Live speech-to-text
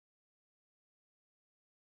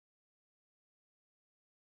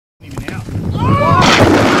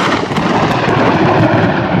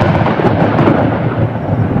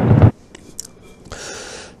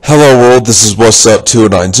Untitled. This is What's Up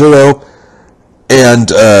 290,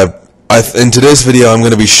 and in today's video I'm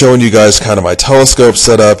going to be showing you guys kind of my telescope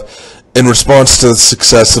setup in response to the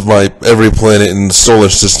success of my Every Planet in the Solar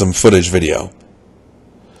System footage video.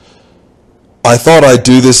 I thought I'd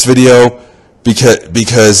do this video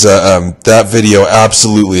because that video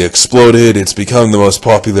absolutely exploded. It's become the most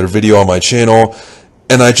popular video on my channel,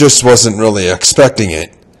 and I just wasn't really expecting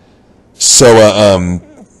it. So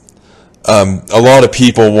a lot of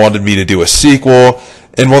people wanted me to do a sequel,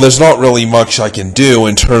 and well, there's not really much I can do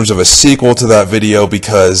in terms of a sequel to that video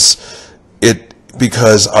because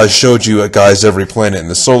I showed you guys every planet in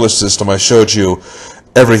the solar system. I showed you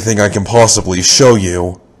everything I can possibly show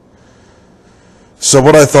you. So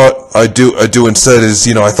what I thought I'd do instead is,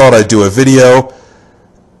 I thought I'd do a video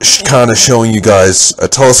kind of showing you guys a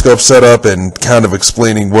telescope setup and kind of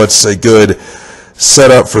explaining what's a good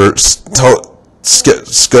setup for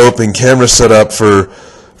scope and camera setup for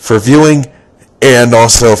viewing and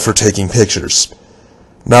also for taking pictures.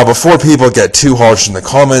 Now, before people get too harsh in the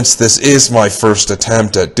comments, this is my first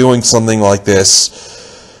attempt at doing something like this.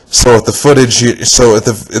 So if the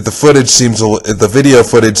video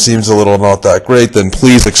footage seems a little not that great, then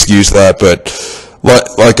please excuse that. But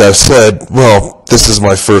like I've said, well, this is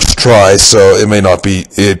my first try, so it may not be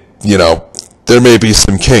there may be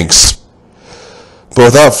some kinks. But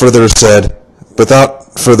without further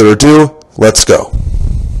ado, let's go.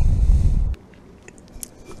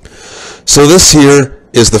 So this here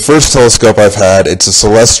is the first telescope I've had. It's a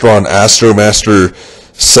Celestron Astromaster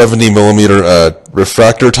 70mm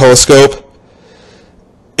refractor telescope.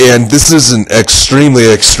 And this is an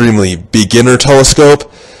extremely beginner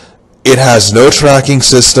telescope. It has no tracking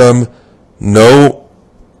system, no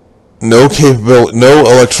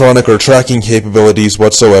electronic or tracking capabilities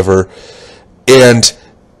whatsoever, and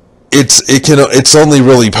it's only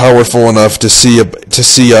really powerful enough to see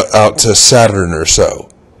out to Saturn or so.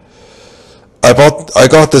 I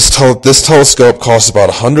got this telescope costs about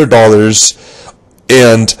 $100,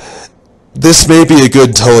 and this may be a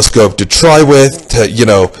good telescope to try with to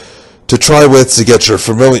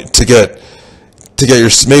get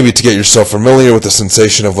yourself familiar with the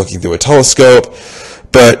sensation of looking through a telescope.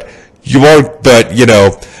 But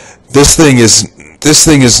this thing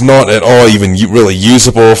is not at all even really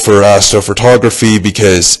usable for astrophotography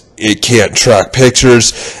because it can't track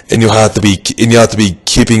pictures, and you have to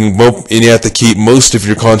keep most of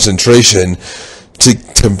your concentration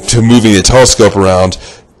to moving the telescope around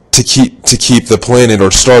to keep the planet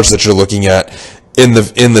or stars that you're looking at in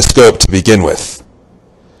the scope to begin with.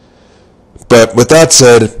 But with that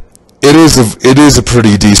said, it is a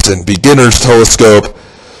pretty decent beginner's telescope.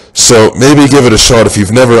 So maybe give it a shot if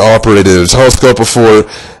you've never operated a telescope before.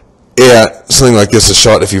 Yeah, something like this a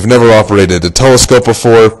shot if you've never operated a telescope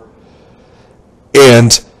before.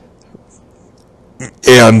 And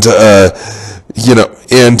you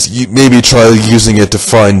maybe try using it to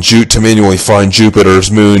manually find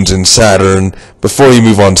Jupiter's moons and Saturn before you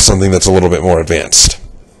move on to something that's a little bit more advanced.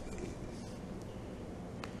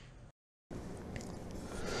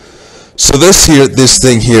 So this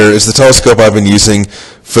thing here is the telescope I've been using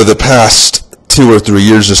for the past 2 or 3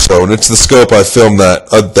 years or so, and it's the scope I filmed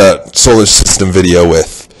that solar system video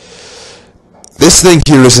with. This thing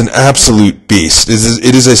here is an absolute beast.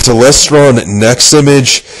 It is a Celestron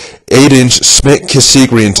NextImage 8-inch Schmidt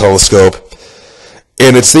Cassegrain telescope,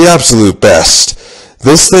 and it's the absolute best.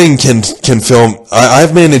 This thing can film.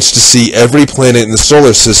 I've managed to see every planet in the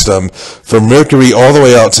solar system from Mercury all the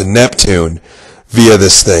way out to Neptune via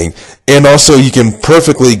this thing. And also you can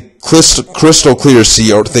perfectly crystal clear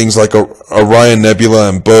see things like Orion Nebula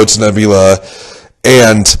and Bode's Nebula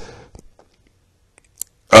and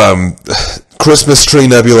Christmas Tree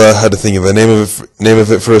Nebula. I had to think of the name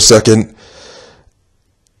of it for a second.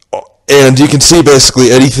 And you can see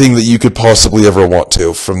basically anything that you could possibly ever want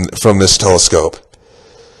to from this telescope.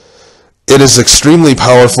 It is extremely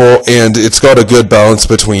powerful, and it's got a good balance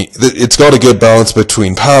between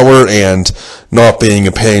power and not being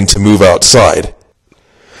a pain to move outside.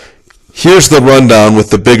 Here's the rundown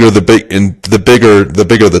with the bigger the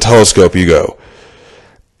telescope you go.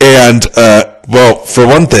 And well, for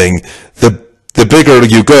one thing, the bigger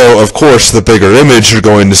you go, of course, the bigger image you're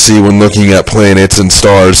going to see when looking at planets and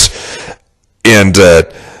stars and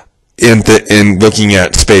looking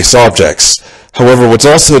at space objects. However, what's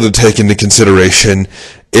also to take into consideration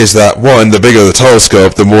is that, one, the bigger the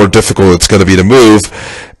telescope, the more difficult it's going to be to move,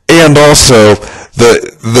 and also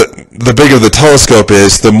the bigger the telescope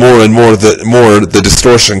is, the more the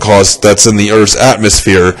distortion that's in the Earth's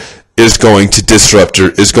atmosphere is going to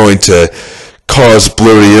cause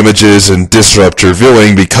blurry images and disrupt your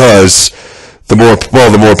viewing, because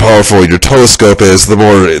the more powerful your telescope is, the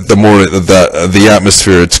more the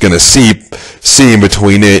atmosphere it's going to see in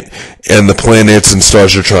between it and the planets and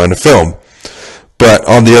stars you're trying to film. But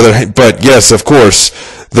on the other hand, but yes, of course,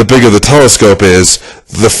 the bigger the telescope is,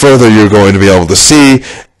 the further you're going to be able to see,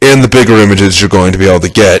 and the bigger images you're going to be able to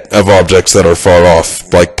get of objects that are far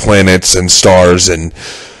off, like planets and stars and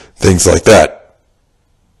things like that.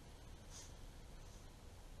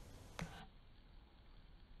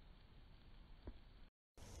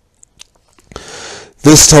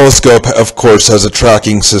 This telescope, of course, has a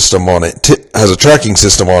tracking system on it.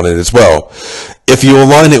 As well. If you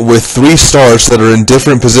align it with 3 stars that are in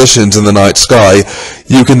different positions in the night sky,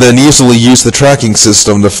 you can then easily use the tracking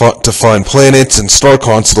system to find planets and star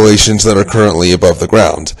constellations that are currently above the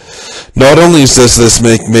ground. Not only does this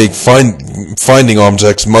make finding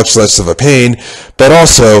objects much less of a pain, but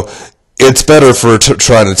also it's better for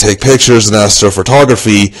trying to take pictures in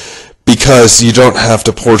astrophotography, because you don't have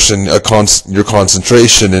to portion your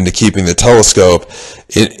concentration into keeping the telescope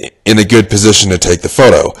in a good position to take the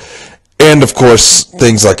photo. And of course,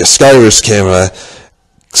 things like a Skyris camera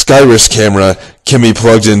can be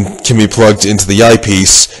plugged into the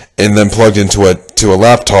eyepiece and then plugged into a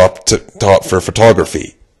laptop for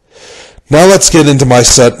photography. Now let's get into my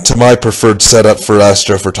preferred setup for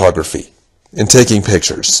astrophotography and taking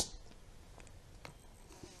pictures.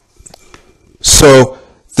 So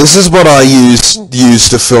this is what I use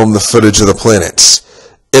to film the footage of the planets.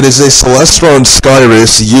 It is a Celestron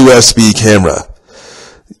Skyris USB camera.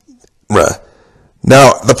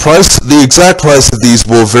 Now, the exact price of these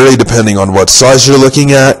will vary depending on what size you're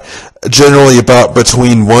looking at, generally about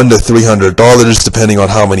between $100 to $300 depending on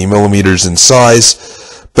how many millimeters in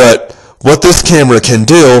size. But what this camera can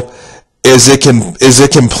do is it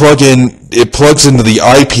plugs into the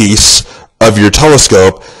eyepiece of your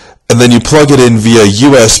telescope, and then you plug it in via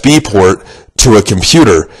USB port to a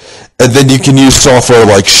computer, and then you can use software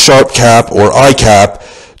like SharpCap or iCap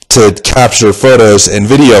to capture photos and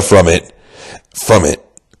video from it.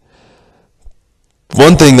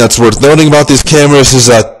 One thing that's worth noting about these cameras is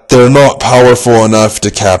that they're not powerful enough to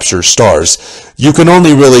capture stars. You can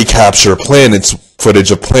only really capture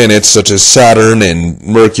footage of planets such as Saturn and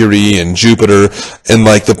Mercury and Jupiter, and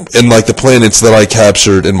like the planets that I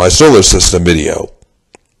captured in my solar system video.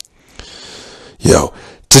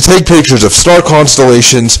 To take pictures of star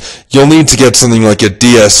constellations, you'll need to get something like a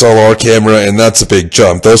DSLR camera, and that's a big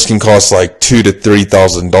jump. Those can cost like $2,000 to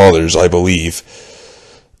 $3,000, I believe.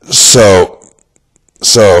 So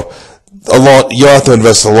you'll have to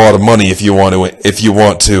invest a lot of money if you want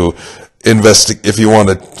to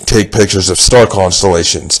take pictures of star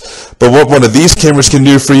constellations. But what one of these cameras can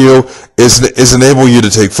do for you is enable you to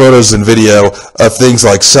take photos and video of things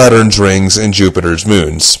like Saturn's rings and Jupiter's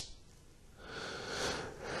moons.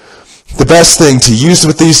 The best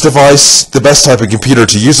type of computer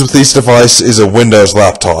to use with these devices is a Windows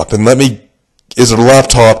laptop, is a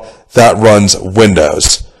laptop that runs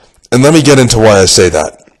Windows. And let me get into why I say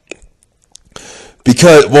that.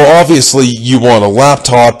 Because, well, obviously you want a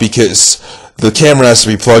laptop because the camera has to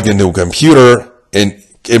be plugged into a computer and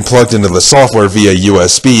plugged into the software via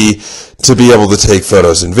USB to be able to take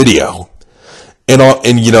photos and video.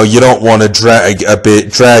 And you don't want to drag a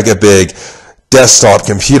big desktop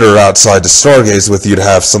computer outside to stargaze with you to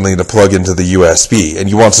have something to plug into the USB, and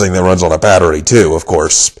you want something that runs on a battery too, of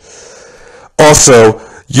course. Also,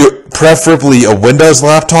 preferably a Windows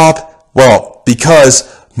laptop. Well, because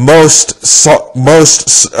most of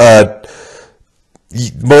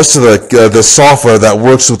the software that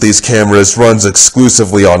works with these cameras runs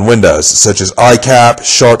exclusively on Windows, such as iCap,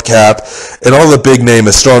 SharpCap, and all the big name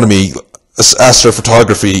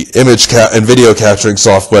astrophotography, and video capturing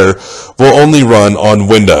software will only run on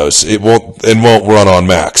Windows. It won't run on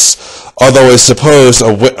Macs. Although I suppose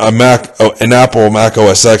an Apple Mac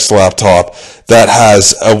OS X laptop that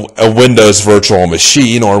has a Windows virtual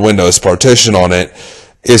machine or Windows partition on it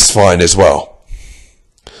is fine as well.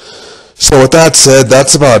 So with that said,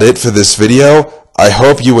 that's about it for this video. I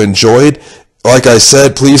hope you enjoyed. Like I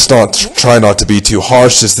said, please try not to be too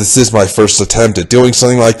harsh, as this is my first attempt at doing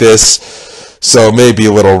something like this. So maybe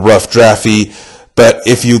a little rough drafty, but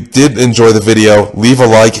if you did enjoy the video, leave a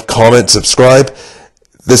like, comment, subscribe.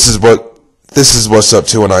 This is what's up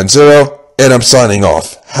 290, and I'm signing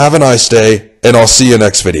off. Have a nice day, and I'll see you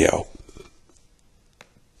next video.